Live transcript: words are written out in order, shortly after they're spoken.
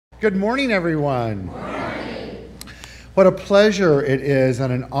Good morning, everyone. Good morning. What a pleasure it is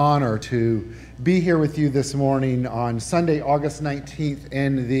and an honor to be here with you this morning on Sunday, August 19th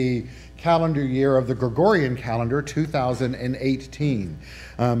in the calendar year of the Gregorian calendar, 2018.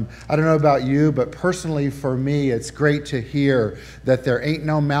 I don't know about you, but personally for me, it's great to hear that there ain't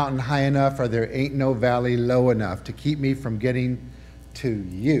no mountain high enough or there ain't no valley low enough to keep me from getting to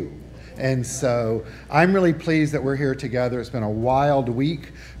you. And so I'm really pleased that we're here together. It's been a wild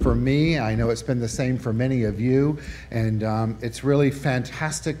week for me. I know it's been the same for many of you. And it's really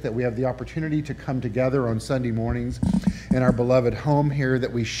fantastic that we have the opportunity to come together on Sunday mornings in our beloved home here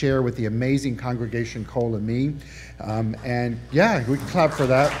that we share with the amazing congregation, Cole and me. And yeah, we can clap for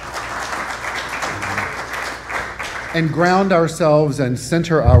that. And ground ourselves and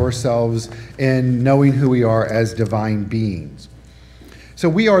center ourselves in knowing who we are as divine beings. So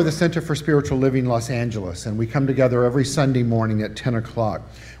we are the Center for Spiritual Living Los Angeles, and we come together every Sunday morning at 10 o'clock.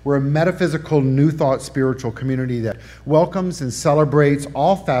 We're a metaphysical, new thought spiritual community that welcomes and celebrates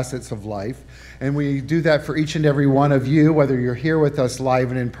all facets of life. And we do that for each and every one of you, whether you're here with us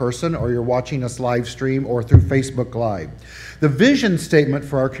live and in person, or you're watching us live stream, or through Facebook Live. The vision statement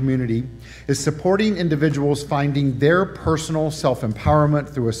for our community is supporting individuals finding their personal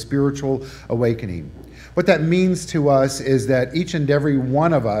self-empowerment through a spiritual awakening. What that means to us is that each and every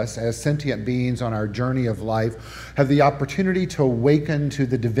one of us as sentient beings on our journey of life have the opportunity to awaken to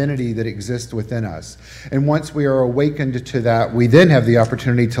the divinity that exists within us. And once we are awakened to that, we then have the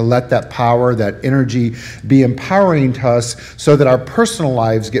opportunity to let that power, that energy be empowering to us so that our personal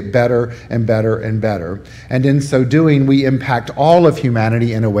lives get better and better and better. And in so doing, we impact all of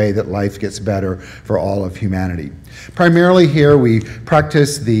humanity in a way that life gets better for all of humanity. Primarily here, we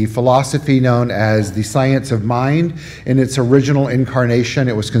practice the philosophy known as the science of mind. In its original incarnation,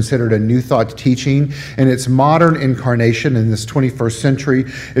 it was considered a new thought teaching. In its modern incarnation in this 21st century,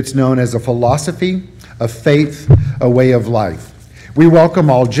 it's known as a philosophy of faith, a way of life. We welcome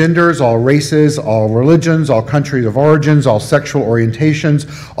all genders, all races, all religions, all countries of origins, all sexual orientations,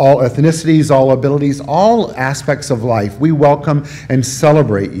 all ethnicities, all abilities, all aspects of life. We welcome and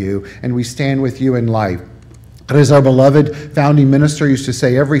celebrate you, and we stand with you in life. As our beloved founding minister used to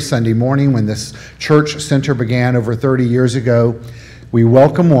say every Sunday morning when this church center began over 30 years ago, we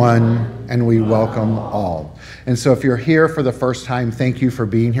welcome one and we welcome all. And so if you're here for the first time, thank you for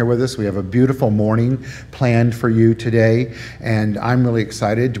being here with us. We have a beautiful morning planned for you today, and I'm really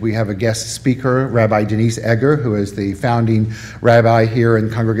excited. We have a guest speaker, Rabbi Denise Eger, who is the founding rabbi here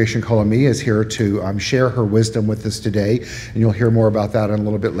in Congregation Kol Ami, is here to share her wisdom with us today, and you'll hear more about that a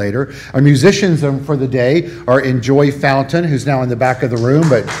little bit later. Our musicians for the day are Enjoy Fountain, who's now in the back of the room,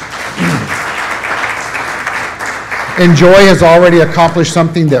 but Enjoy has already accomplished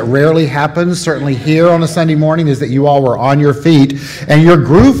something that rarely happens, certainly here on a Sunday morning, is that you all were on your feet and your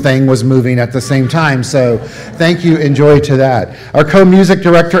groove thing was moving at the same time. So thank you, Enjoy, to that. Our co-music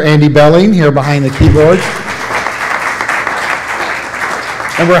director, Andy Belling, here behind the keyboard.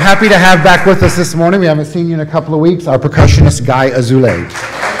 And we're happy to have back with us this morning, we haven't seen you in a couple of weeks, our percussionist, Guy Azule.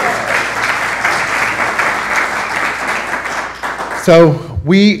 So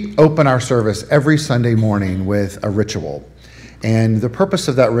we open our service every Sunday morning with a ritual. And the purpose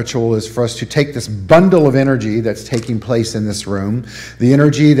of that ritual is for us to take this bundle of energy that's taking place in this room, the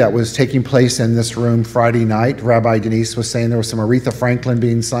energy that was taking place in this room Friday night. Rabbi Denise was saying there was some Aretha Franklin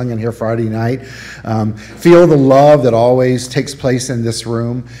being sung in here Friday night. Feel the love that always takes place in this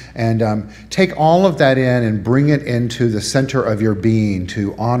room, and take all of that in and bring it into the center of your being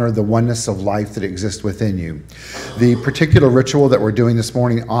to honor the oneness of life that exists within you. The particular ritual that we're doing this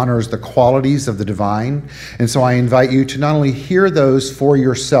morning honors the qualities of the divine, and so I invite you to not only hear those for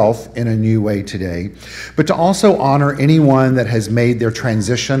yourself in a new way today, but to also honor anyone that has made their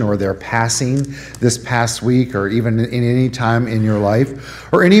transition or their passing this past week, or even in any time in your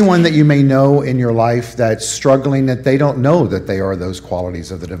life, or anyone that you may know in your life that's struggling, that they don't know that they are those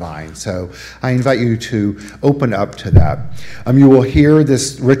qualities of the divine. So I invite you to open up to that. You will hear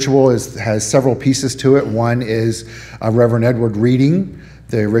this ritual has several pieces to it. One is Reverend Edward reading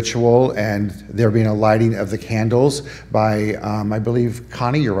the ritual, and there being a lighting of the candles by, I believe,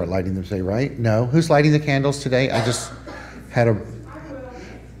 Connie, you're lighting them today, right? No? Who's lighting the candles today? I just had a...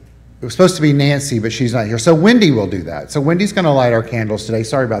 It was supposed to be Nancy, but she's not here. So Wendy will do that. So Wendy's going to light our candles today.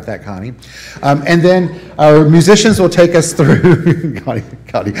 Sorry about that, Connie. And then our musicians will take us through... Connie,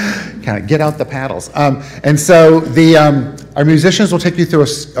 kind of get out the paddles. And so our musicians will take you through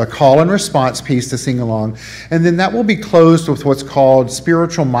a call and response piece to sing along. And then that will be closed with what's called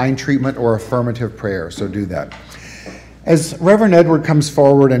spiritual mind treatment or affirmative prayer. So do that. As Reverend Edward comes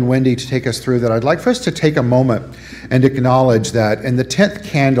forward and Wendy to take us through that, I'd like for us to take a moment and acknowledge that, and the 10th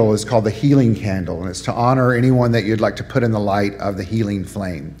candle is called the healing candle, and it's to honor anyone that you'd like to put in the light of the healing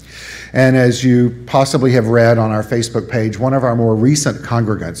flame. And as you possibly have read on our Facebook page, one of our more recent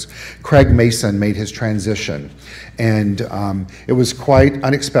congregants, Craig Mason, made his transition. And it was quite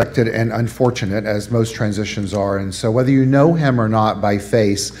unexpected and unfortunate, as most transitions are. And so whether you know him or not by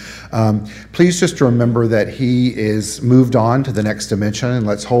face, please just remember that he is moved on to the next dimension, and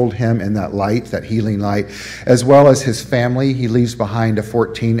let's hold him in that light, that healing light, as well as his family. He leaves behind a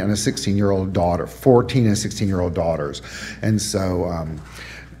 14 and a 16-year-old daughter, 14 and 16-year-old daughters. And so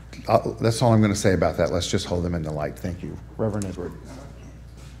that's all I'm going to say about that. Let's just hold them in the light. Thank you. Reverend Edward.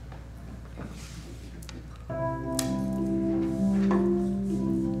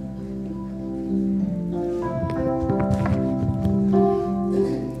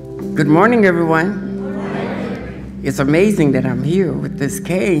 Good morning, everyone. Good morning. It's amazing that I'm here with this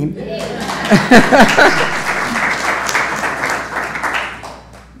cane.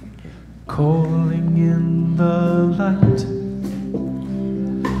 Calling in the light,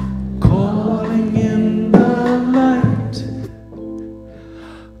 calling in the light,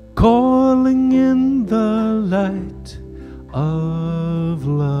 calling in the light of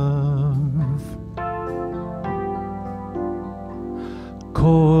love.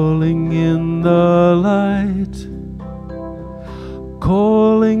 Calling in the light,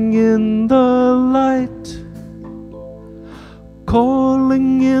 calling in the light,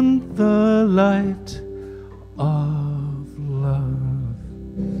 calling in the light of love.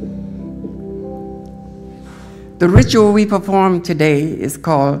 The ritual we perform today is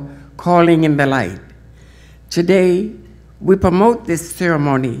called Calling in the Light. Today, we promote this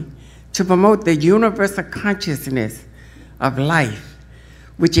ceremony to promote the universal consciousness of life,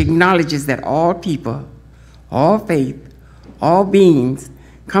 which acknowledges that all people, all faith, all beings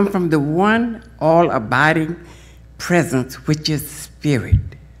come from the one all-abiding presence, which is spirit.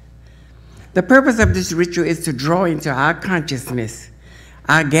 The purpose of this ritual is to draw into our consciousness,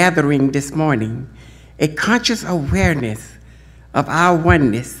 our gathering this morning, a conscious awareness of our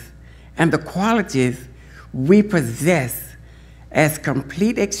oneness and the qualities we possess as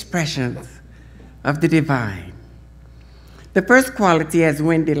complete expressions of the divine. The first quality, as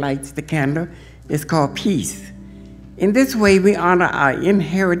Wendy lights the candle, is called peace. In this way, we honor our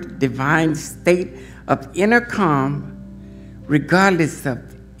inherent divine state of inner calm, regardless of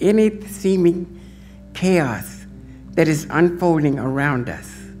any seeming chaos that is unfolding around us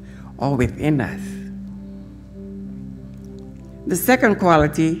or within us. The second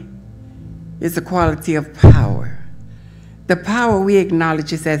quality is the quality of power. The power we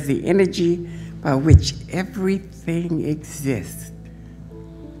acknowledge is as the energy by which everything exists.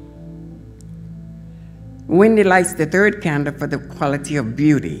 Wendy lights the third candle for the quality of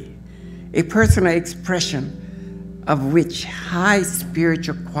beauty, a personal expression of which high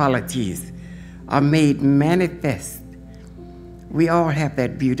spiritual qualities are made manifest. We all have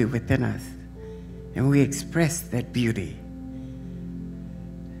that beauty within us, and we express that beauty.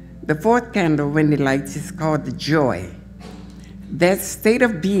 The fourth candle Wendy lights is called the joy, that state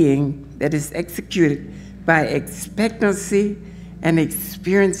of being that is executed by expectancy and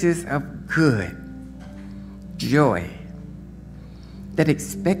experiences of good. Joy, that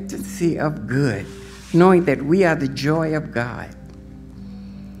expectancy of good, knowing that we are the joy of God.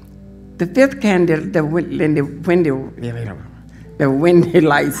 The fifth candle that Wendy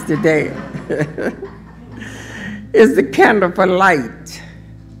lights today is the candle for light,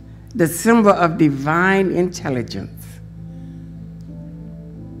 the symbol of divine intelligence.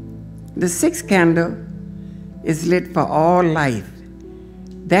 The sixth candle is lit for all life,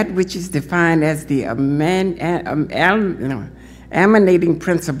 that which is defined as the emanating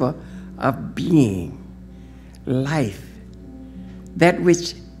principle of being, life, that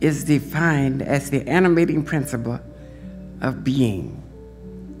which is defined as the animating principle of being,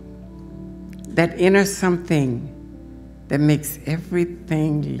 that inner something that makes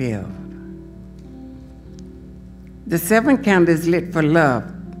everything live. The seventh candle is lit for love,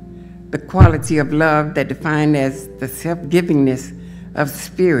 the quality of love that defined as the self-givingness of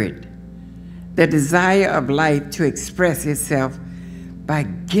spirit, the desire of life to express itself by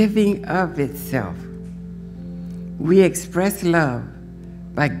giving of itself. We express love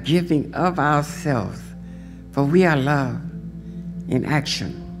by giving of ourselves, for we are love in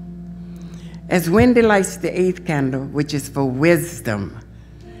action. As Wendy lights the eighth candle, which is for wisdom,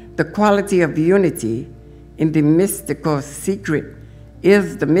 the quality of unity in the mystical secret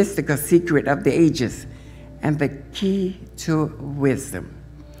is the mystical secret of the ages and the key to wisdom.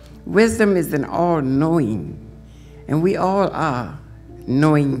 Wisdom is an all-knowing and we all are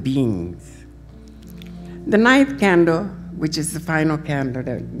knowing beings. The ninth candle, which is the final candle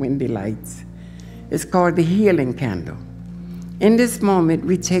that Wendy lights, is called the healing candle. In this moment,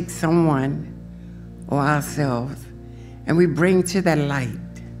 we take someone or ourselves and we bring to that light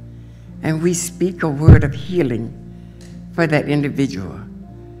and we speak a word of healing for that individual,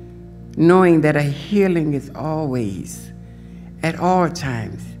 knowing that a healing is always, at all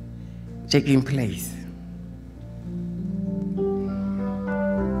times, taking place.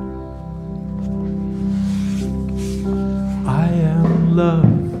 I am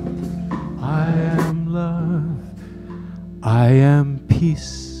love, I am love, I am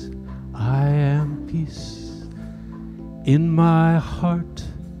peace, I am peace. In my heart,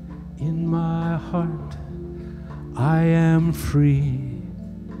 I am free.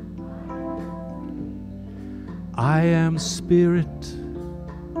 I am spirit,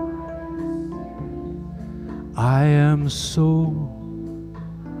 I am soul.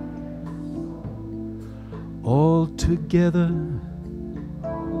 All together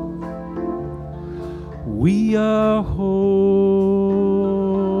we are whole,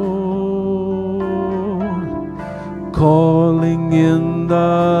 calling in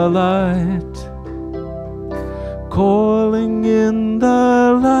the light, calling in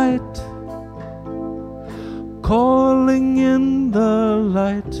the light, calling in the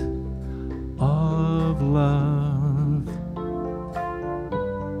light of love,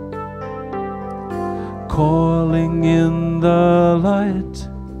 calling in the light,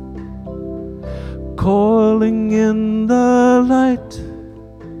 calling in the light,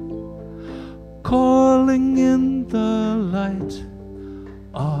 calling in the light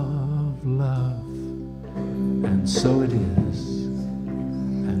of love. And so it is,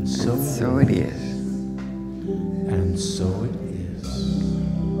 and so it is. And so it is.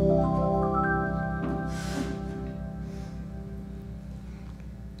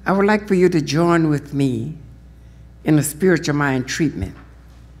 I would like for you to join with me in a spiritual mind treatment,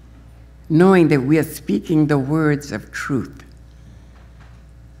 knowing that we are speaking the words of truth,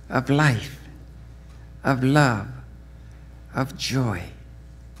 of life, of love, of joy.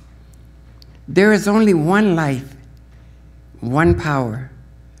 There is only one life, one power,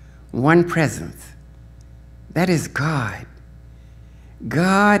 one presence. That is God.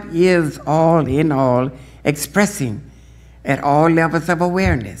 God is all in all, expressing at all levels of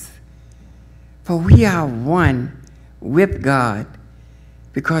awareness. For we are one with God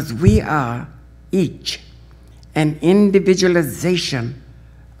because we are each an individualization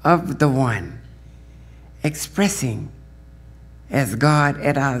of the one, expressing as God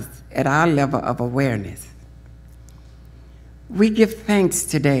at our level of awareness. We give thanks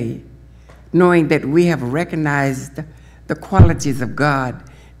today, knowing that we have recognized the qualities of God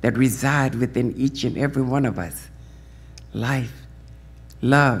that reside within each and every one of us: life,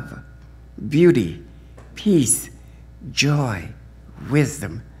 love, beauty, peace, joy,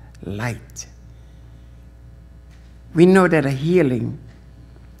 wisdom, light. We know that a healing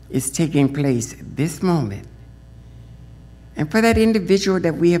is taking place this moment. And for that individual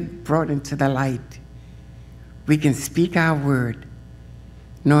that we have brought into the light, we can speak our word,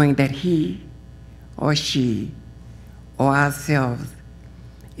 knowing that he or she or ourselves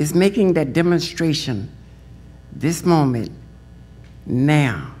is making that demonstration this moment,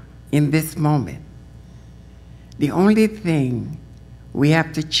 now, in this moment. The only thing we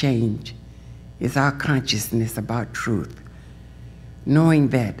have to change is our consciousness about truth, knowing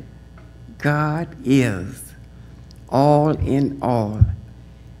that God is all in all,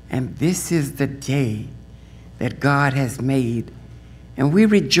 and this is the day that God has made, and we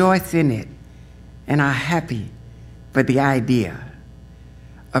rejoice in it and are happy for the idea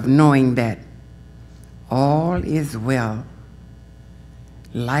of knowing that all is well,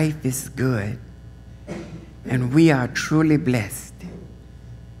 life is good, and we are truly blessed.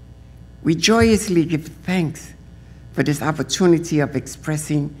 We joyously give thanks for this opportunity of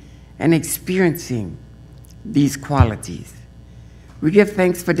expressing and experiencing these qualities. We give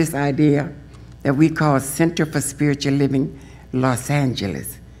thanks for this idea that we call Center for Spiritual Living Los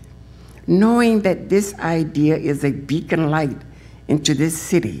Angeles, knowing that this idea is a beacon light into this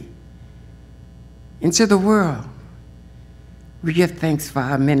city, into the world. We give thanks for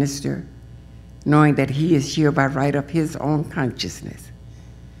our minister, knowing that he is here by right of his own consciousness.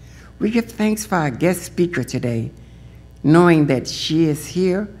 We give thanks for our guest speaker today, knowing that she is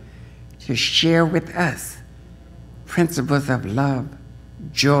here to share with us principles of love,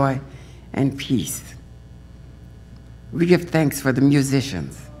 joy, and peace. We give thanks for the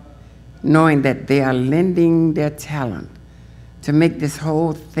musicians, knowing that they are lending their talent to make this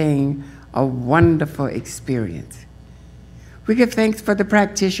whole thing a wonderful experience. We give thanks for the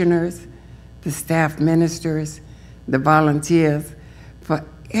practitioners, the staff ministers, the volunteers, for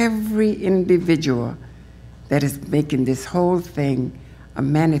every individual that is making this whole thing a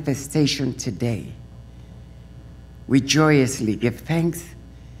manifestation today. We joyously give thanks,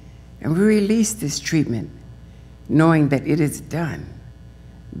 and we release this treatment, knowing that it is done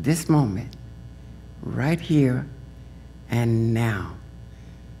this moment, right here and now.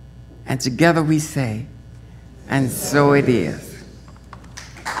 And together we say, and so it is.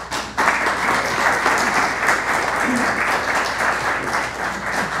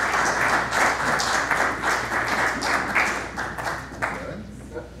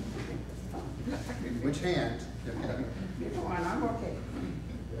 Which hand? I'm okay.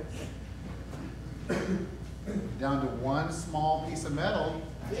 Down to one small piece of metal.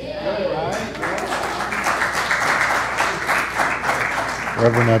 Yeah. Right?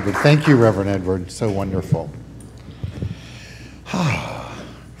 Reverend Edward. Thank you, Reverend Edward. So wonderful.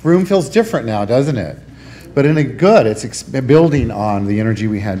 Room feels different now, doesn't it? But in a good, it's building on the energy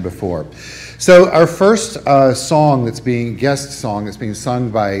we had before. So our first guest song that's being sung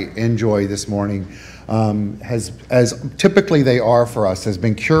by Enjoy this morning, as typically they are for us, has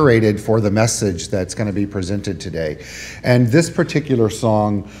been curated for the message that's going to be presented today. And this particular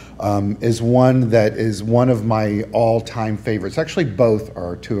song is one that is one of my all-time favorites. Actually, both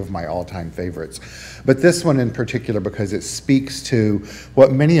are two of my all-time favorites. But this one in particular because it speaks to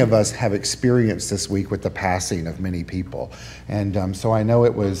what many of us have experienced this week with the passing of many people. And so I know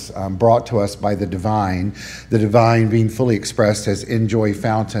it was brought to us by the divine being fully expressed as Enjoy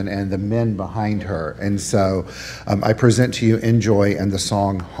Fountain and the men behind her. And so I present to you Enjoy and the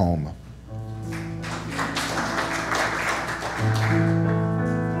song Home.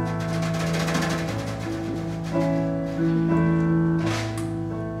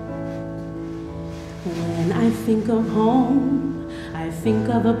 When I think of home, I think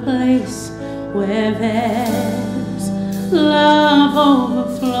of a place where there's love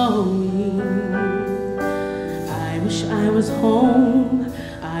overflowing. I wish I was home,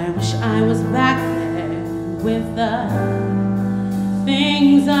 I wish I was back there with the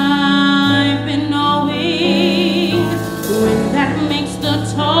things I've been knowing. When that makes the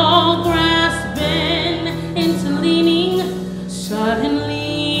tall grass bend into leaning,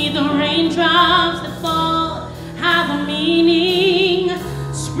 suddenly the raindrops that fall have a meaning,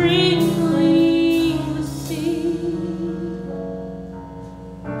 sprinkling the sea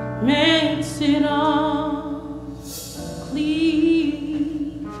makes it all clear.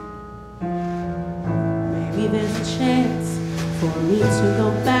 Maybe there's a chance for me to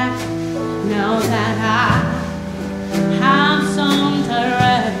go back now that I have some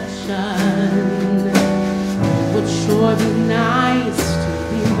direction. It would sure be nice to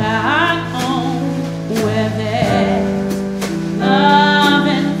be back home where there's love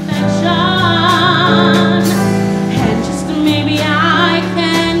and affection. And just maybe I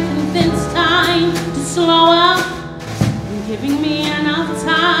can convince time to slow up, giving me enough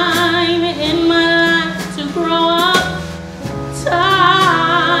time in my life to grow up.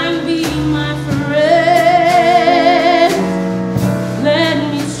 Time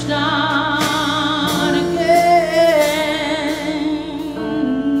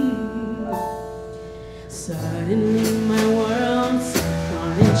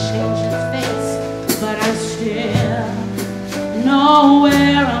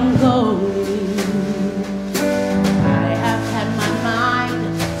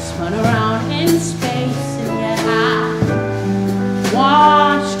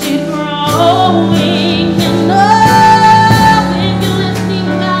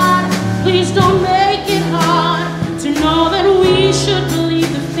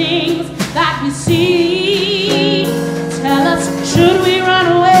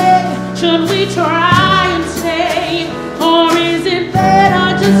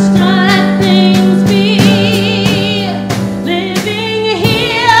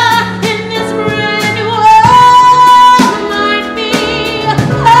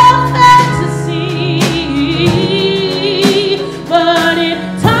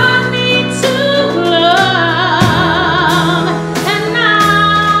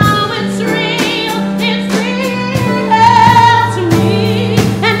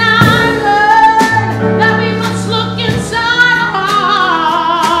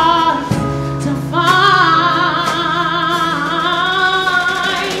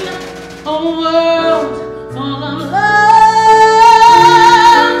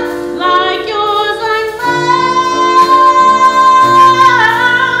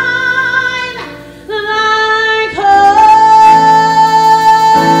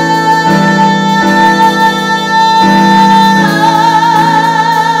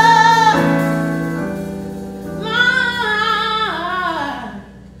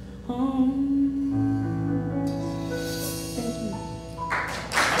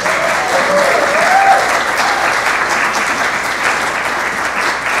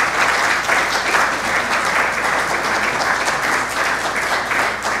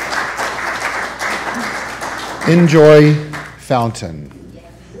Enjoy Fountain.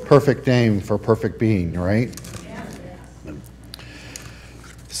 Perfect name for perfect being, right?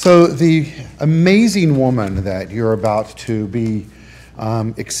 So the amazing woman that you're about to be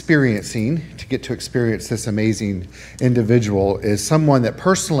experiencing, to get to experience this amazing individual, is someone that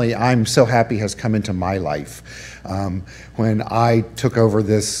personally I'm so happy has come into my life. When I took over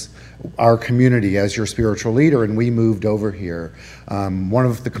our community as your spiritual leader and we moved over here, one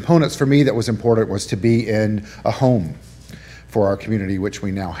of the components for me that was important was to be in a home for our community, which we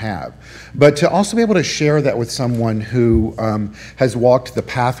now have. But to also be able to share that with someone who has walked the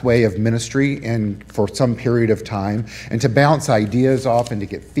pathway of ministry and for some period of time, and to bounce ideas off and to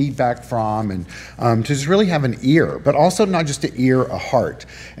get feedback from, and to just really have an ear, but also not just an ear, a heart.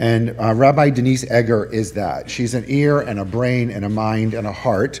 And Rabbi Denise Eger is that. She's an ear and a brain and a mind and a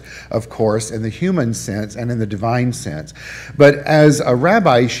heart, of course, in the human sense and in the divine sense. But as a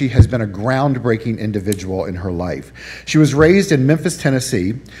rabbi, she has been a groundbreaking individual in her life. She was raised in Memphis,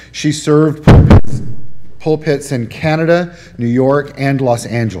 Tennessee. She served pulpits in Canada, New York, and Los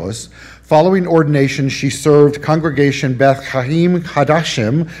Angeles. Following ordination, she served Congregation Beth Chaim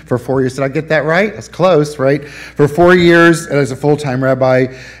Hadashim for 4 years. Did I get that right? That's close, right? For 4 years as a full-time rabbi,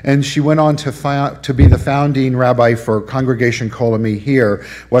 and she went on to be the founding rabbi for Congregation Kol Ami here,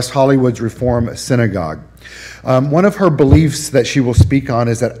 West Hollywood's Reform Synagogue. One of her beliefs that she will speak on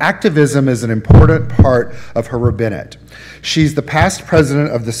is that activism is an important part of her rabbinate. She's the past president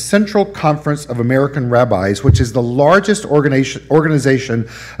of the Central Conference of American Rabbis, which is the largest organization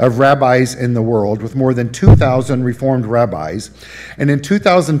of rabbis in the world, with more than 2,000 Reformed rabbis. And in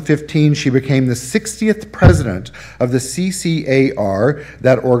 2015, she became the 60th president of the CCAR,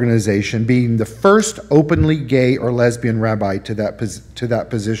 that organization, being the first openly gay or lesbian rabbi to that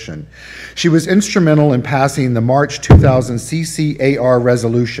position. She was instrumental in passing the March 2000 CCAR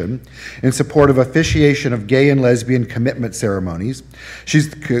resolution in support of officiation of gay and lesbian commitment ceremonies. She's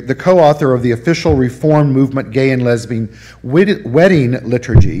the co-author of the official Reform Movement Gay and Lesbian Wedding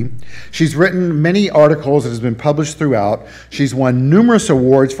Liturgy. She's written many articles that has been published throughout. She's won numerous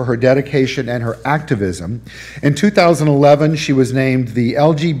awards for her dedication and her activism. In 2011, she was named the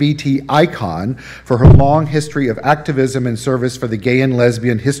LGBT icon for her long history of activism and service for the Gay and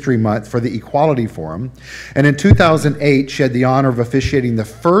Lesbian History Month for the Equality Forum. And in 2008, she had the honor of officiating the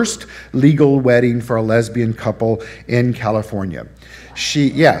first legal wedding for a lesbian couple in California.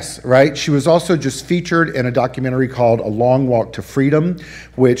 Yes, right? She was also just featured in a documentary called A Long Walk to Freedom,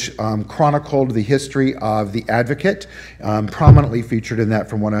 which chronicled the history of the Advocate, prominently featured in that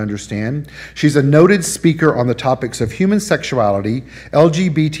from what I understand. She's a noted speaker on the topics of human sexuality,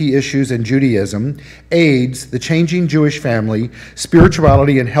 LGBT issues and Judaism, AIDS, the changing Jewish family,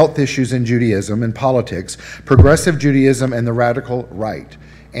 spirituality and health issues in Judaism and politics, progressive Judaism and the radical right,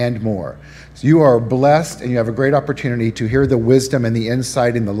 and more. You are blessed, and you have a great opportunity to hear the wisdom and the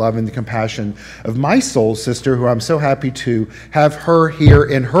insight and the love and the compassion of my soul sister, who I'm so happy to have her here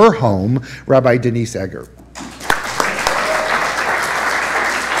in her home, Rabbi Denise Eger.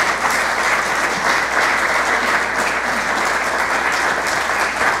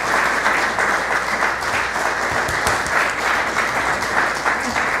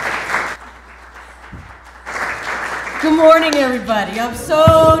 Good morning, everybody. I'm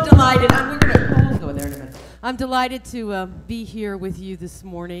so delighted. We'll go there in a minute. I'm delighted to be here with you this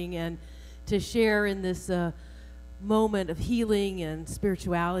morning and to share in this moment of healing and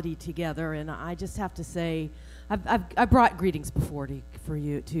spirituality together. And I just have to say, I brought greetings before for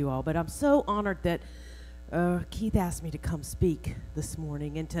you to all, but I'm so honored that Keith asked me to come speak this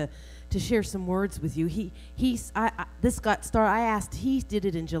morning and to share some words with you. This got started. I asked. He did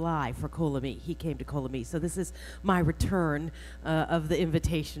it in July for Kol Ami. He came to Kol Ami, so this is my return of the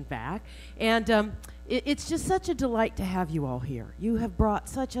invitation back. And it's just such a delight to have you all here. You have brought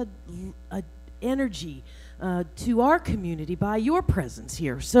such a energy to our community by your presence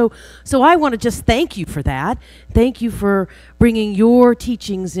here. So I want to just thank you for that. Thank you for bringing your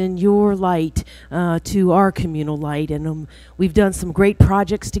teachings and your light to our communal light. And we've done some great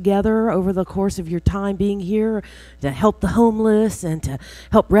projects together over the course of your time being here to help the homeless and to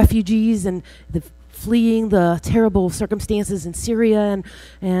help refugees and fleeing the terrible circumstances in Syria.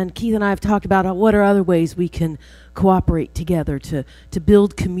 And Keith and I have talked about what are other ways we can cooperate together to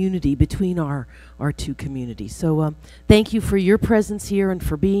build community between our two communities. So thank you for your presence here and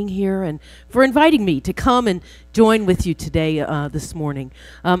for being here and for inviting me to come and join with you today this morning.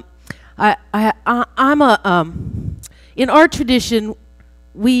 In our tradition,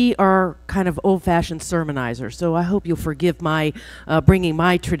 we are kind of old-fashioned sermonizers, so I hope you'll forgive my bringing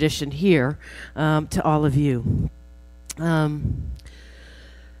my tradition here to all of you.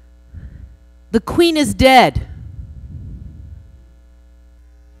 The Queen is dead.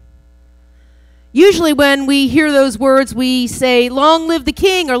 Usually when we hear those words, we say, "Long live the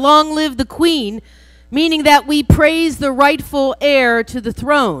king," or "Long live the queen," meaning that we praise the rightful heir to the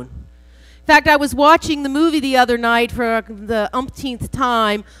throne. In fact, I was watching the movie the other night for the umpteenth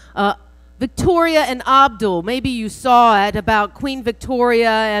time, Victoria and Abdul. Maybe you saw it, about Queen Victoria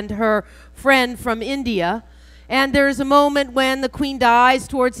and her friend from India. And there's a moment when the queen dies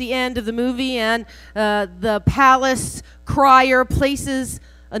towards the end of the movie, and the palace crier places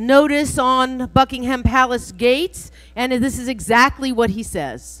a notice on Buckingham Palace gates, and this is exactly what he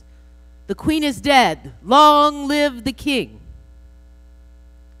says. "The queen is dead. Long live the king."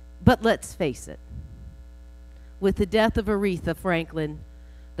 But let's face it, with the death of Aretha Franklin,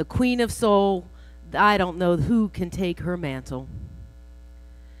 the Queen of Soul, I don't know who can take her mantle.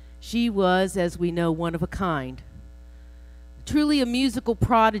 She was, as we know, one of a kind, truly a musical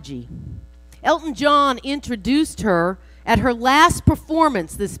prodigy. Elton John introduced her at her last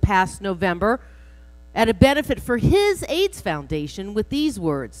performance this past November at a benefit for his AIDS Foundation with these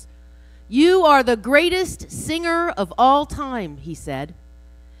words, "You are the greatest singer of all time," he said.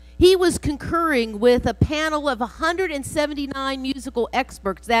 He was concurring with a panel of 179 musical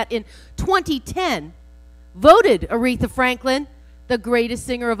experts that in 2010 voted Aretha Franklin the greatest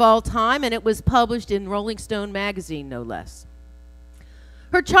singer of all time, and it was published in Rolling Stone magazine, no less.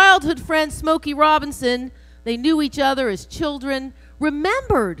 Her childhood friend, Smokey Robinson, they knew each other as children,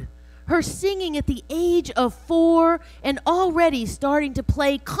 remembered her singing at the age of 4 and already starting to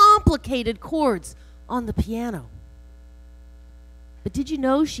play complicated chords on the piano. But did you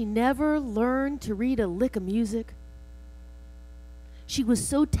know she never learned to read a lick of music? She was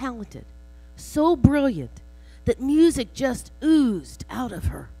so talented, so brilliant, that music just oozed out of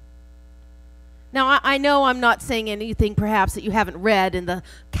her. Now, I know I'm not saying anything perhaps that you haven't read in the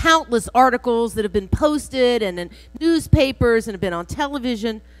countless articles that have been posted and in newspapers and have been on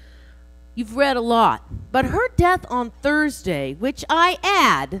television. You've read a lot. But her death on Thursday, which I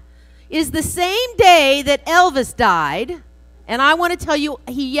add, is the same day that Elvis died. And I want to tell you,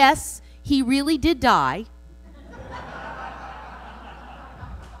 yes, he really did die.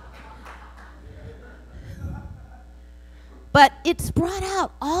 But it's brought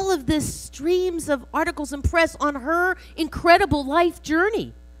out all of this streams of articles and press on her incredible life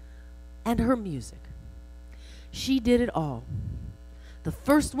journey and her music. She did it all. The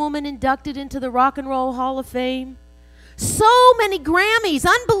first woman inducted into the Rock and Roll Hall of Fame. So many Grammys,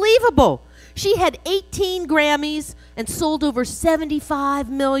 unbelievable. She had 18 Grammys and sold over 75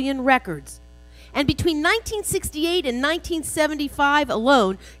 million records. And between 1968 and 1975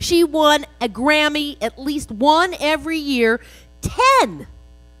 alone, she won a Grammy, at least one every year, 10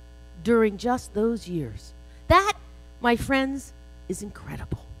 during just those years. That, my friends, is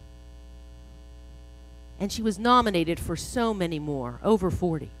incredible. And she was nominated for so many more, over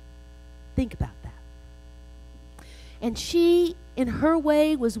 40. Think about that. And she, in her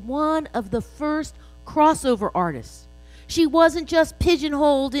way, was one of the first crossover artists. She wasn't just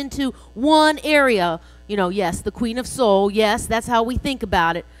pigeonholed into one area. You know, yes, the Queen of Soul, yes, that's how we think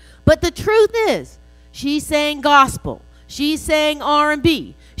about it. But the truth is, she sang gospel, she sang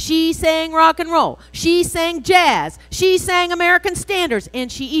R&B, she sang rock and roll, she sang jazz, she sang American standards,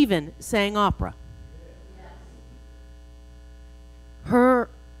 and she even sang opera.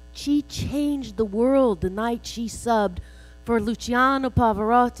 She changed the world the night she subbed for Luciano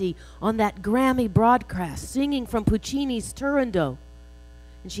Pavarotti on that Grammy broadcast, singing from Puccini's Turandot.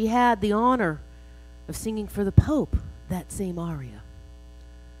 And she had the honor of singing for the Pope that same aria.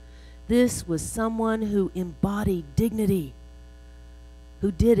 This was someone who embodied dignity,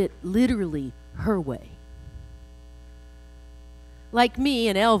 who did it literally her way. Like me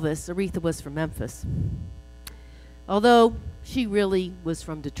and Elvis, Aretha was from Memphis, although she really was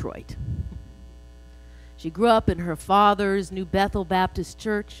from Detroit. She grew up in her father's New Bethel Baptist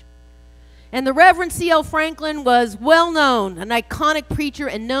Church. And the Reverend C.L. Franklin was well known, an iconic preacher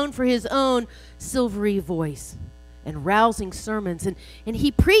and known for his own silvery voice and rousing sermons. And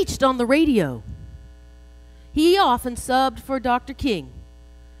he preached on the radio. He often subbed for Dr. King.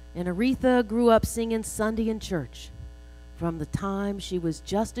 And Aretha grew up singing Sunday in church from the time she was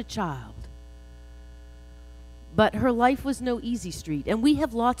just a child. But her life was no easy street, and we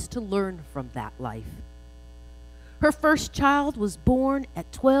have lots to learn from that life. Her first child was born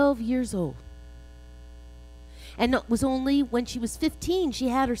at 12 years old. And it was only when she was 15 she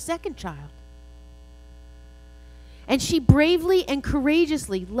had her second child. And she bravely and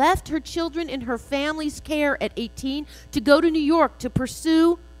courageously left her children in her family's care at 18 to go to New York to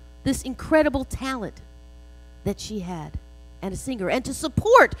pursue this incredible talent that she had and a singer, and to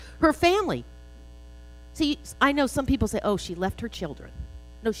support her family. See, I know some people say, oh, she left her children.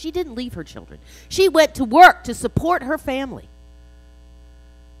 No, she didn't leave her children. She went to work to support her family.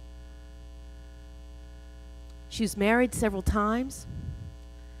 She was married several times.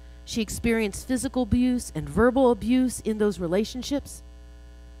 She experienced physical abuse and verbal abuse in those relationships.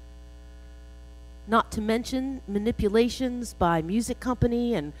 Not to mention manipulations by music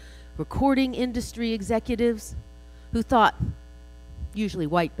company and recording industry executives who thought, usually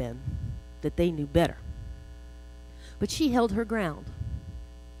white men, that they knew better. But she held her ground,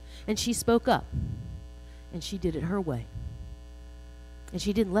 and she spoke up, and she did it her way, and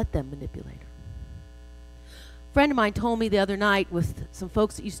she didn't let them manipulate her. A friend of mine told me the other night, with some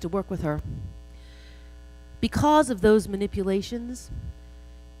folks that used to work with her, because of those manipulations,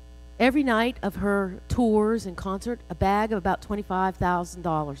 every night of her tours and concert, a bag of about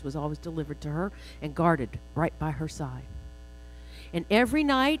 $25,000 was always delivered to her and guarded right by her side. And every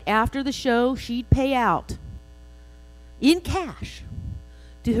night after the show, she'd pay out in cash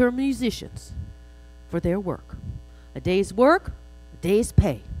to her musicians for their work. A day's work, a day's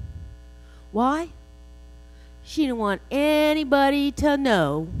pay. Why? She didn't want anybody to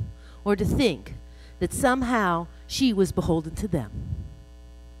know or to think that somehow she was beholden to them.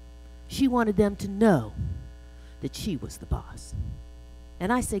 She wanted them to know that she was the boss.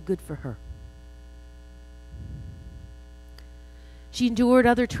 And I say good for her. She endured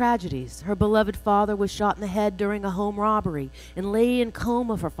other tragedies. Her beloved father was shot in the head during a home robbery and lay in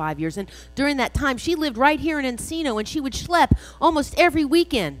coma for 5 years. And during that time, she lived right here in Encino, and she would schlep almost every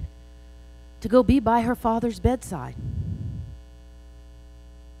weekend to go be by her father's bedside.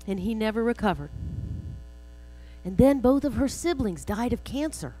 And he never recovered. And then both of her siblings died of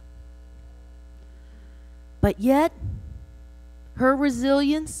cancer. But yet, her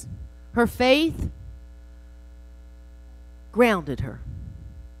resilience, her faith, grounded her.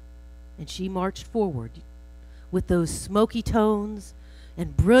 And she marched forward with those smoky tones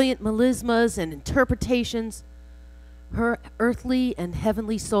and brilliant melismas and interpretations. Her earthly and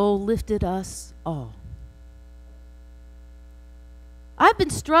heavenly soul lifted us all. I've been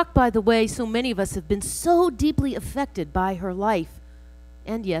struck by the way so many of us have been so deeply affected by her life,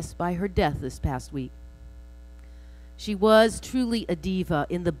 and yes, by her death this past week. She was truly a diva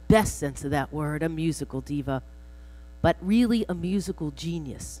in the best sense of that word, a musical diva, but really a musical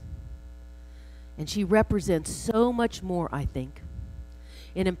genius. And she represents so much more, I think.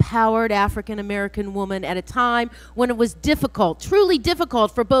 An empowered African-American woman at a time when it was difficult, truly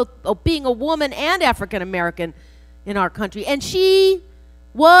difficult for both being a woman and African-American in our country. And she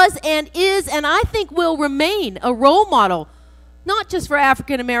was and is, and I think will remain, a role model, not just for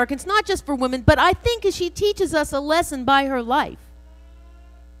African-Americans, not just for women, but I think as she teaches us a lesson by her life.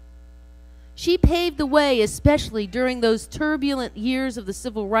 She paved the way, especially during those turbulent years of the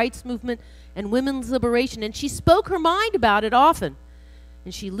civil rights movement and women's liberation, and she spoke her mind about it often.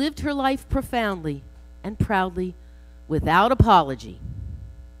 And she lived her life profoundly and proudly without apology.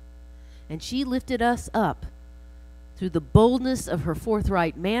 And she lifted us up through the boldness of her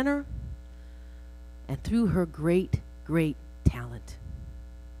forthright manner and through her great, great talent.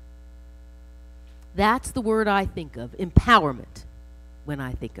 That's the word I think of, empowerment, when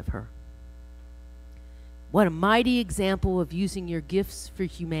I think of her. What a mighty example of using your gifts for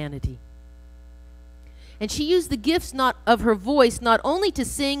humanity. And she used the gifts of her voice not only to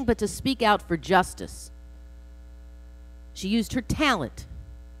sing, but to speak out for justice. She used her talent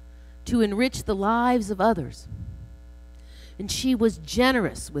to enrich the lives of others. And she was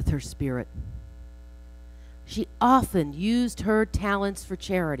generous with her spirit. She often used her talents for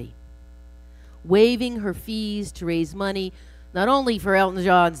charity, waiving her fees to raise money not only for Elton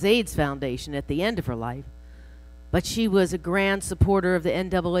John's AIDS Foundation at the end of her life, but she was a grand supporter of the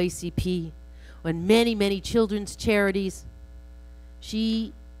NAACP and many, many children's charities.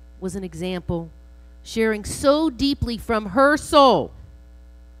 She was an example, sharing so deeply from her soul.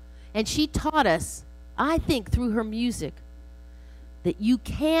 And she taught us, I think through her music, that you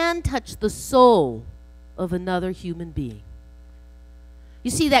can touch the soul of another human being.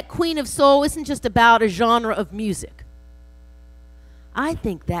 You see, that Queen of Soul isn't just about a genre of music. I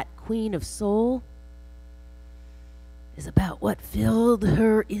think that Queen of Soul is about what filled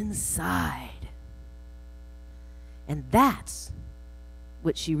her inside. And that's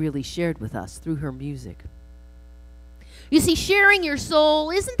what she really shared with us through her music. You see, sharing your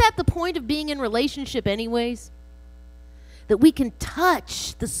soul, isn't that the point of being in relationship anyways? That we can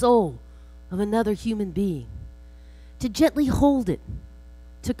touch the soul of another human being, to gently hold it,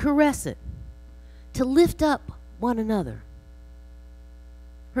 to caress it, to lift up one another.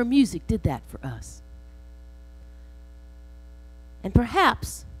 Her music did that for us. And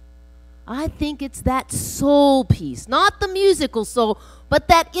perhaps I think it's that soul piece, not the musical soul, but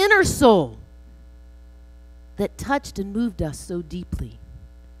that inner soul that touched and moved us so deeply.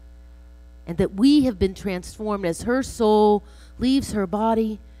 And that we have been transformed as her soul leaves her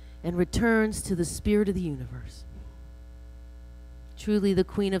body and returns to the spirit of the universe. Truly, the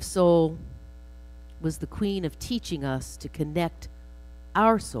Queen of Soul was the queen of teaching us to connect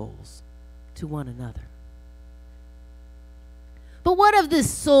our souls to one another. But what of this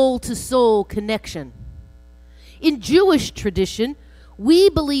soul-to-soul connection? In Jewish tradition, we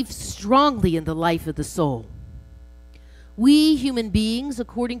believe strongly in the life of the soul. We human beings,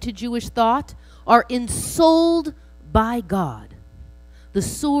 according to Jewish thought, are ensouled by God, the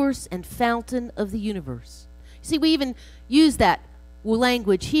source and fountain of the universe. See, we even use that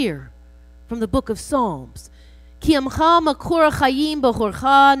language here from the book of Psalms. Ki amcha makor chayim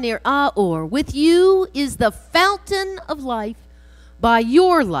b'chorcha nir'ah or. With you is the fountain of life. By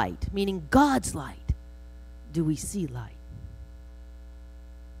your light, meaning God's light, do we see light.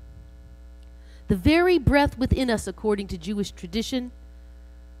 The very breath within us, according to Jewish tradition,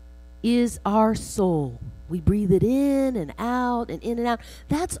 is our soul. We breathe it in and out and in and out.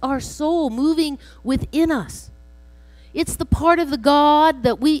 That's our soul moving within us. It's the part of the God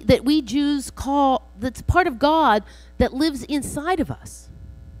that we Jews call, that's part of God that lives inside of us.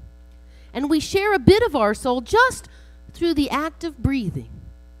 And we share a bit of our soul just through the act of breathing.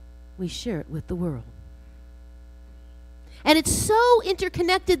 We share it with the world. And it's so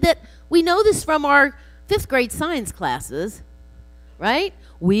interconnected that we know this from our 5th grade science classes, right?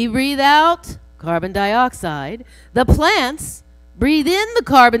 We breathe out carbon dioxide. The plants breathe in the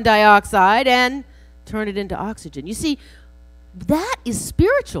carbon dioxide and turn it into oxygen. You see, that is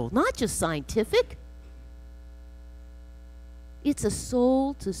spiritual, not just scientific. It's a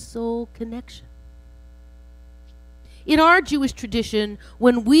soul-to-soul connection. In our Jewish tradition,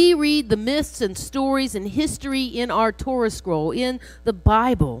 when we read the myths and stories and history in our Torah scroll, in the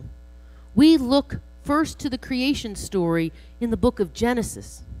Bible, we look first to the creation story in the book of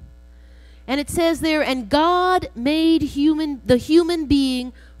Genesis. And it says there, and God made the human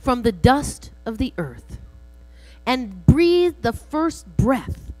being from the dust of the earth and breathed the first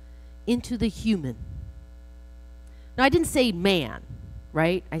breath into the human. Now, I didn't say man,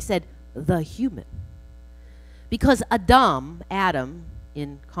 right? I said the human. Because Adam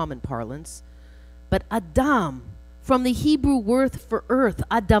in common parlance, but Adam, from the Hebrew word for earth,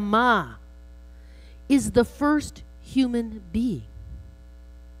 Adamah, is the first human being.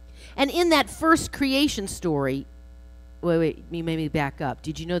 And in that first creation story, wait, you made me back up.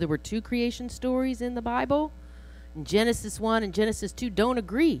 Did you know there were 2 creation stories in the Bible? In Genesis 1 and Genesis 2 don't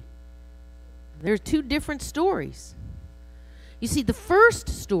agree. There's 2 different stories. You see, the first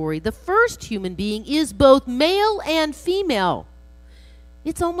story, the first human being is both male and female.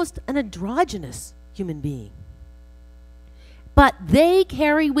 It's almost an androgynous human being. But they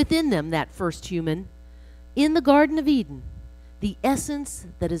carry within them, that first human, in the Garden of Eden, the essence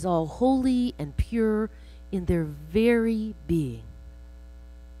that is all holy and pure in their very being.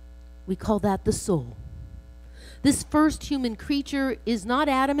 We call that the soul. This first human creature is not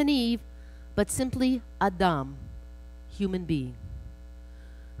Adam and Eve, but simply Adam, human being,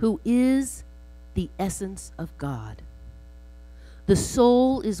 who is the essence of God. The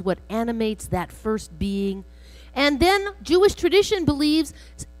soul is what animates that first being, and then Jewish tradition believes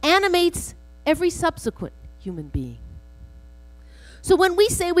animates every subsequent human being. So when we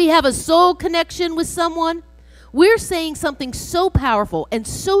say we have a soul connection with someone, we're saying something so powerful and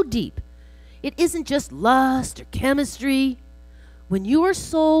so deep. It isn't just lust or chemistry. When your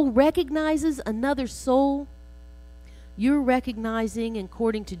soul recognizes another soul, you're recognizing,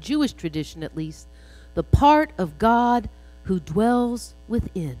 according to Jewish tradition at least, the part of God who dwells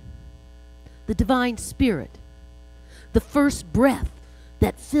within, the divine spirit, the first breath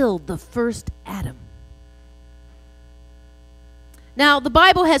that filled the first Adam. Now, the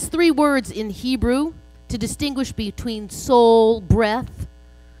Bible has 3 words in Hebrew to distinguish between soul, breath.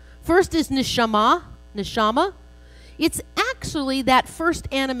 First is neshama. It's actually that first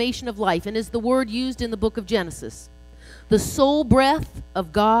animation of life and is the word used in the book of Genesis. The soul breath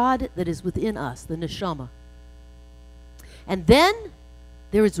of God that is within us, the neshama. And then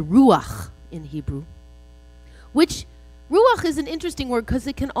there is ruach in Hebrew, which ruach is an interesting word because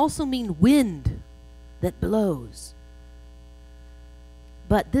it can also mean wind that blows.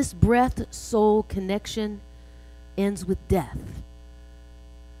 But this breath-soul connection ends with death.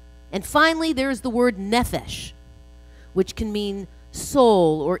 And finally, there is the word nephesh, which can mean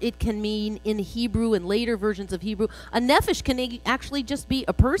soul, or it can mean in Hebrew and later versions of Hebrew, a nephesh can actually just be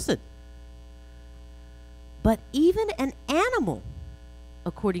a person. But even an animal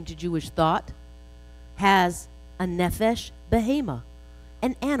according to Jewish thought, has a nefesh behema,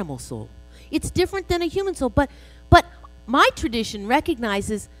 an animal soul. It's different than a human soul, but my tradition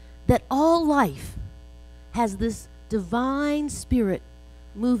recognizes that all life has this divine spirit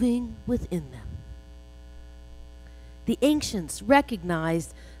moving within them. The ancients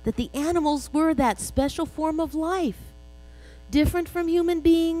recognized that the animals were that special form of life, different from human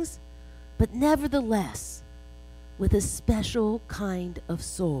beings, but nevertheless with a special kind of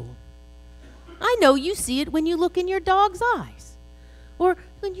soul. I know you see it when you look in your dog's eyes, or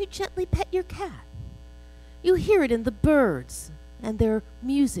when you gently pet your cat. You hear it in the birds and their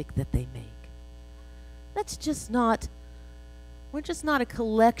music that they make. We're just not a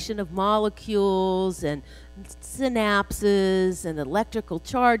collection of molecules and synapses and electrical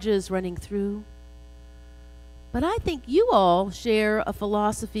charges running through. But I think you all share a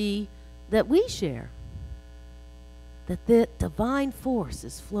philosophy that we share, that the divine force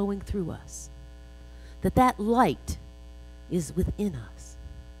is flowing through us, that light is within us,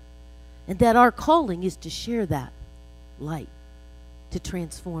 and that our calling is to share that light, to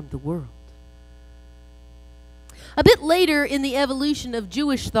transform the world. A bit later in the evolution of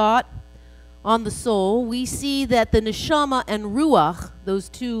Jewish thought on the soul, we see that the neshama and ruach, those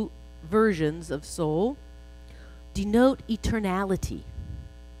two versions of soul, denote eternality.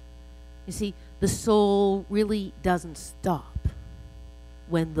 You see, the soul really doesn't stop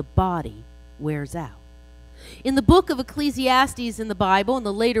when the body wears out. In the book of Ecclesiastes in the Bible, in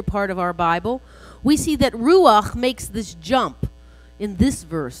the later part of our Bible, we see that ruach makes this jump in this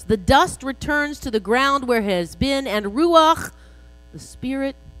verse. The dust returns to the ground where it has been, and ruach, the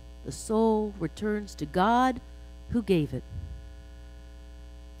spirit, the soul, returns to God who gave it.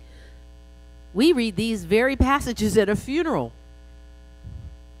 We read these very passages at a funeral.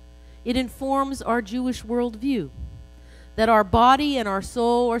 It informs our Jewish worldview that our body and our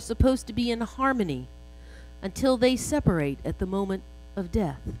soul are supposed to be in harmony until they separate at the moment of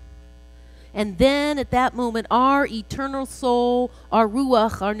death. And then at that moment, our eternal soul, our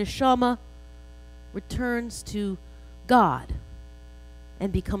ruach, our neshama, returns to God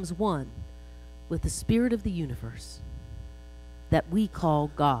and becomes one with the spirit of the universe that we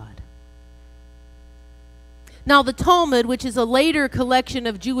call God. Now, the Talmud, which is a later collection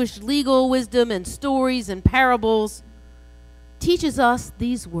of Jewish legal wisdom and stories and parables, teaches us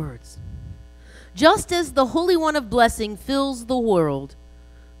these words. Just as the Holy One of Blessing fills the world,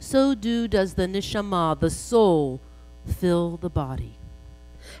 so does the neshama, the soul, fill the body.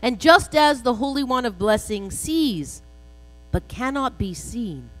 And just as the Holy One of Blessing sees but cannot be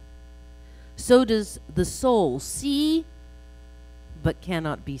seen, so does the soul see but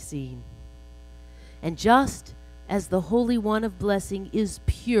cannot be seen. And just as the Holy One of Blessing is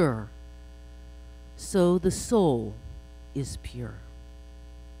pure, so the soul is pure.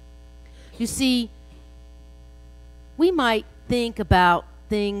 You see, we might think about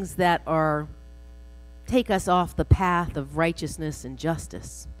things that take us off the path of righteousness and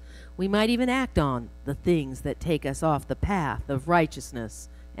justice. We might even act on the things that take us off the path of righteousness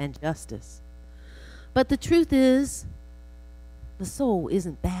and justice. But the truth is, the soul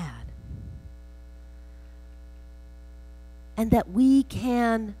isn't bad. And that we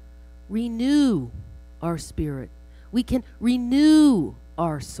can renew our spirit. We can renew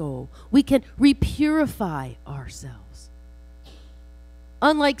our soul. We can repurify ourselves.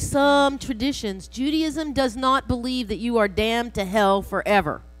 Unlike some traditions, Judaism does not believe that you are damned to hell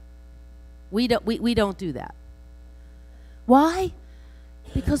forever. We don't do that. Why?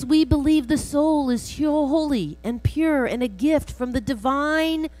 Because we believe the soul is holy and pure and a gift from the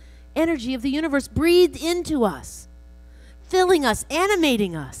divine energy of the universe breathed into us, filling us,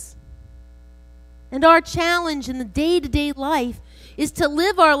 animating us. And our challenge in the day-to-day life is to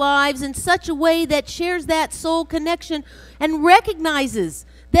live our lives in such a way that shares that soul connection and recognizes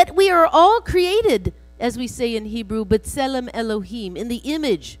that we are all created, as we say in Hebrew, B'Tselem Elohim, in the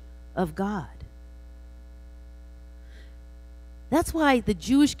image of God. That's why the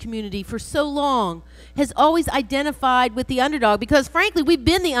Jewish community for so long has always identified with the underdog, because frankly, we've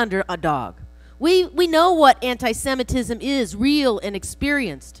been the underdog. We know what anti-Semitism is, real and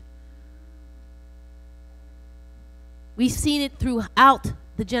experienced. We've seen it throughout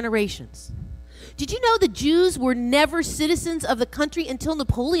the generations. Did you know the Jews were never citizens of the country until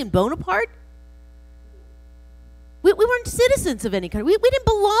Napoleon Bonaparte? We weren't citizens of any country. We didn't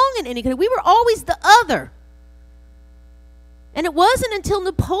belong in any country. We were always the other. And it wasn't until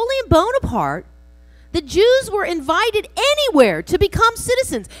Napoleon Bonaparte the Jews were invited anywhere to become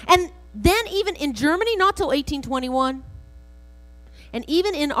citizens. And then even in Germany, not till 1821. And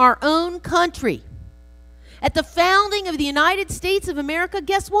even in our own country. At the founding of the United States of America,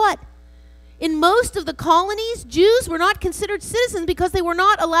 guess what? In most of the colonies, Jews were not considered citizens because they were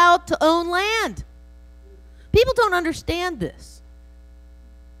not allowed to own land. People don't understand this,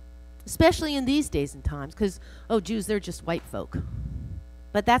 especially in these days and times, because, oh, Jews, they're just white folk.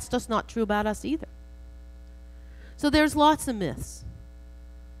 But that's just not true about us either. So there's lots of myths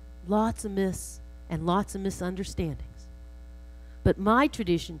and lots of misunderstandings. But my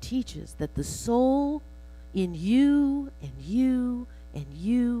tradition teaches that the soul in you and you and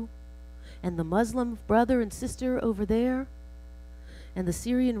you and the Muslim brother and sister over there and the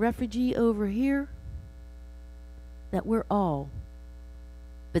Syrian refugee over here, that we're all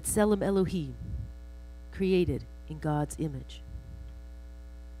B'Tselem Elohim, created in God's image.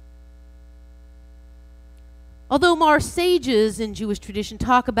 Although our sages in Jewish tradition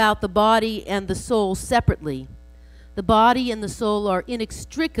talk about the body and the soul separately, the body and the soul are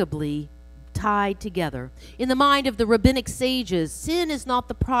inextricably tied together. In the mind of the rabbinic sages, sin is not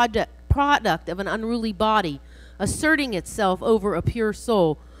the product of an unruly body asserting itself over a pure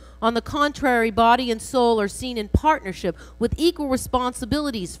soul. On the contrary, body and soul are seen in partnership with equal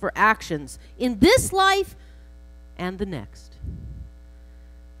responsibilities for actions in this life and the next.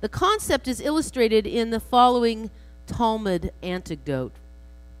 The concept is illustrated in the following Talmud anecdote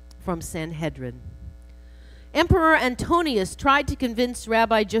from Sanhedrin. Emperor Antonius tried to convince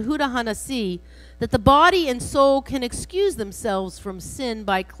Rabbi Jehuda Hanassi that the body and soul can excuse themselves from sin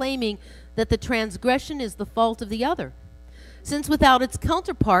by claiming that the transgression is the fault of the other, since without its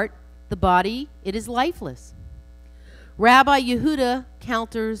counterpart, the body, it is lifeless. Rabbi Yehuda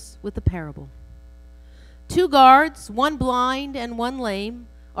counters with a parable. Two guards, one blind and one lame,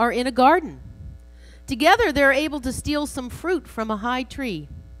 are in a garden. Together they're able to steal some fruit from a high tree.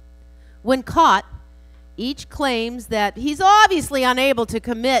 When caught, each claims that he's obviously unable to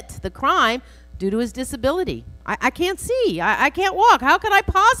commit the crime due to his disability. I can't see. I can't walk. How could I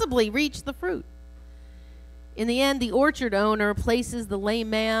possibly reach the fruit? In the end, the orchard owner places the lame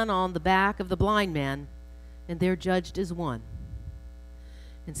man on the back of the blind man, and they're judged as one.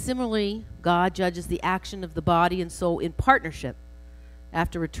 And similarly, God judges the action of the body and soul in partnership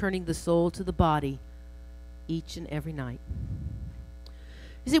after returning the soul to the body each and every night.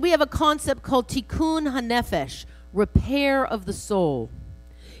 You see, we have a concept called tikkun hanefesh, repair of the soul.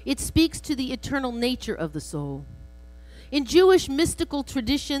 It speaks to the eternal nature of the soul. In Jewish mystical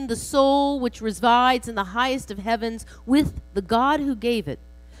tradition, the soul, which resides in the highest of heavens with the God who gave it,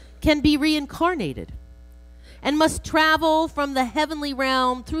 can be reincarnated and must travel from the heavenly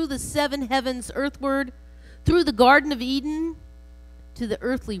realm through the seven heavens earthward, through the Garden of Eden, to the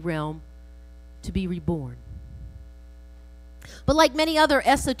earthly realm to be reborn. But like many other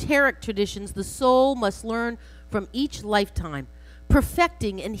esoteric traditions, the soul must learn from each lifetime,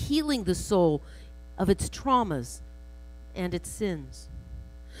 perfecting and healing the soul of its traumas and its sins.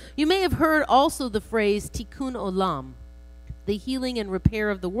 You may have heard also the phrase tikkun olam, the healing and repair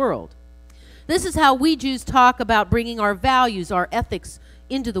of the world. This is how we Jews talk about bringing our values, our ethics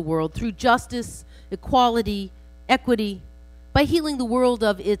into the world through justice, equality, equity, by healing the world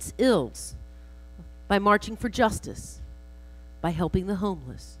of its ills, by marching for justice, by helping the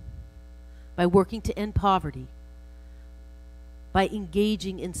homeless, by working to end poverty, by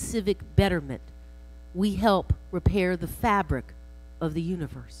engaging in civic betterment. We help repair the fabric of the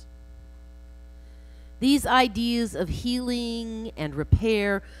universe. These ideas of healing and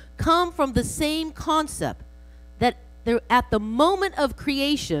repair come from the same concept that at the moment of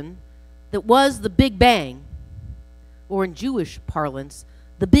creation that was the Big Bang, or in Jewish parlance,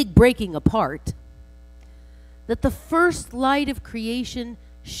 the big breaking apart, that the first light of creation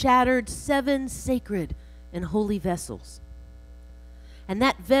shattered 7 sacred and holy vessels. And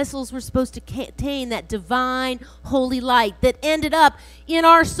that vessels were supposed to contain that divine holy light that ended up in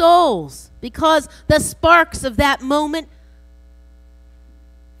our souls because the sparks of that moment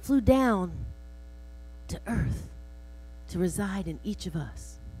flew down to earth to reside in each of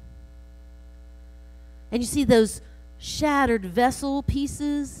us. And you see those shattered vessel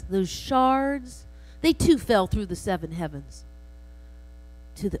pieces, those shards, they too fell through the 7 heavens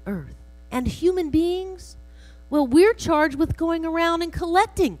to the earth. And human beings, well, we're charged with going around and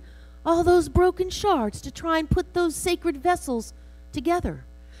collecting all those broken shards to try and put those sacred vessels together.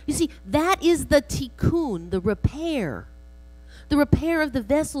 You see, that is the tikkun, the repair of the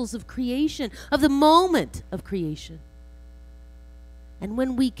vessels of creation, of the moment of creation. And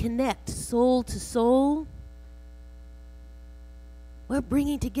when we connect soul to soul, we're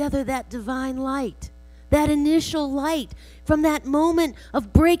bringing together that divine light, that initial light from that moment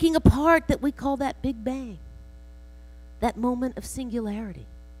of breaking apart that we call that Big Bang, that moment of singularity.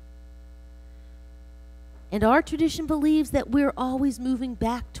 And our tradition believes that we're always moving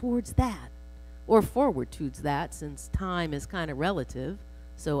back towards that, or forward towards that, since time is kind of relative,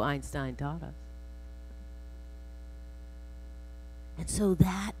 so Einstein taught us. And so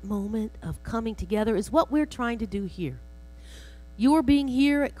that moment of coming together is what we're trying to do here. Your being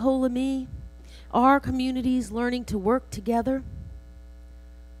here at Kol Ami, our communities learning to work together,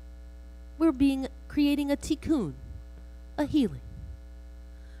 we're creating a tikkun, a healing.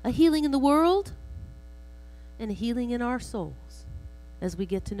 A healing in the world and a healing in our souls as we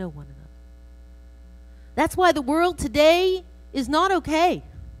get to know one another. That's why the world today is not okay.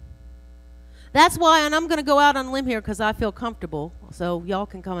 That's why, and I'm going to go out on a limb here because I feel comfortable, so y'all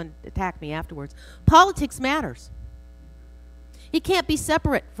can come and attack me afterwards. Politics matters. It can't be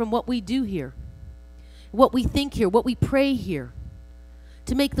separate from what we do here, what we think here, what we pray here,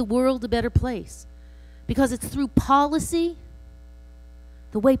 to make the world a better place. Because it's through policy,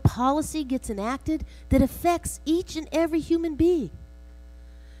 the way policy gets enacted, that affects each and every human being.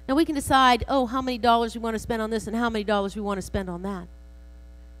 Now we can decide, oh, how many dollars we want to spend on this and how many dollars we want to spend on that.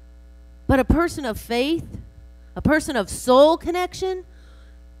 But a person of faith, a person of soul connection,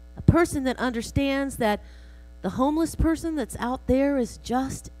 a person that understands that the homeless person that's out there is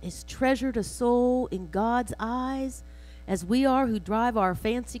just as treasured a soul in God's eyes as we are who drive our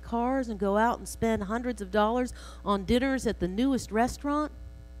fancy cars and go out and spend hundreds of dollars on dinners at the newest restaurant.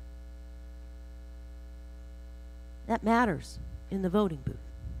 That matters in the voting booth.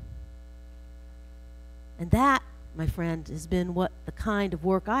 And that, my friend, has been what the kind of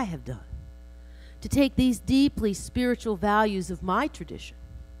work I have done. To take these deeply spiritual values of my tradition,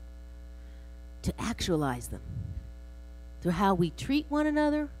 to actualize them through how we treat one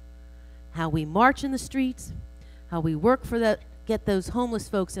another, how we march in the streets, how we work for get those homeless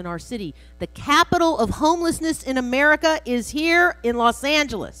folks in our city. The capital of homelessness in America is here in Los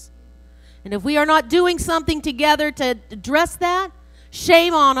Angeles. And if we are not doing something together to address that,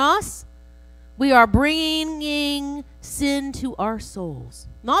 shame on us. We are bringing sin to our souls.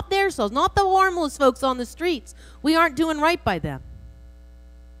 Not their souls, not the homeless folks on the streets. We aren't doing right by them.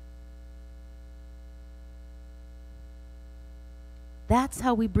 That's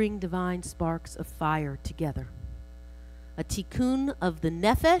how we bring divine sparks of fire together. A tikkun of the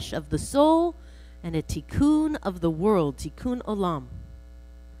nefesh, of the soul, and a tikkun of the world, tikkun olam.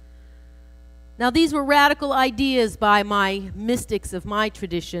 Now, these were radical ideas by my mystics of my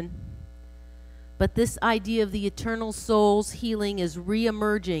tradition, but this idea of the eternal soul's healing is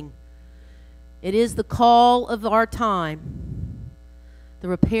re-emerging. It is the call of our time. The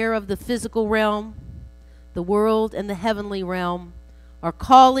repair of the physical realm, the world, and the heavenly realm are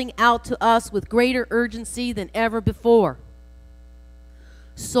calling out to us with greater urgency than ever before.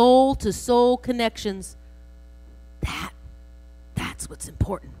 Soul-to-soul connections, that's what's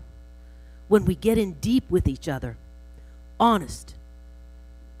important. When we get in deep with each other, honest,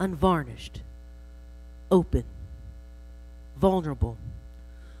 unvarnished, open, vulnerable,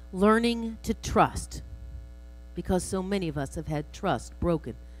 learning to trust, because so many of us have had trust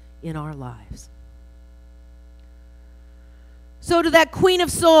broken in our lives. So to that Queen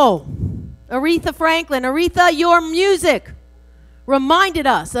of Soul, Aretha Franklin, Aretha, your music reminded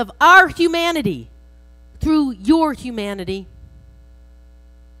us of our humanity through your humanity.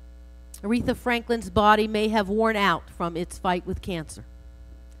 Aretha Franklin's body may have worn out from its fight with cancer,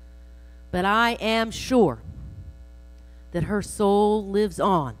 but I am sure that her soul lives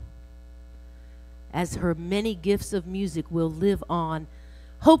on, as her many gifts of music will live on,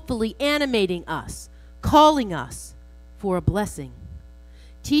 hopefully animating us, calling us for a blessing,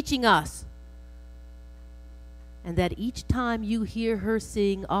 teaching us, and that each time you hear her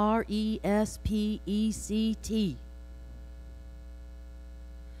sing R-E-S-P-E-C-T,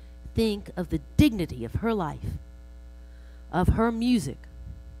 think of the dignity of her life, of her music,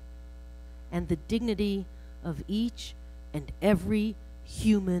 and the dignity of each and every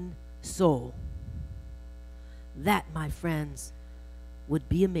human soul. That, my friends, would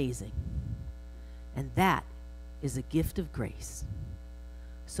be amazing. And that is a gift of grace.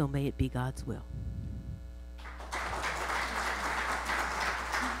 So may it be God's will.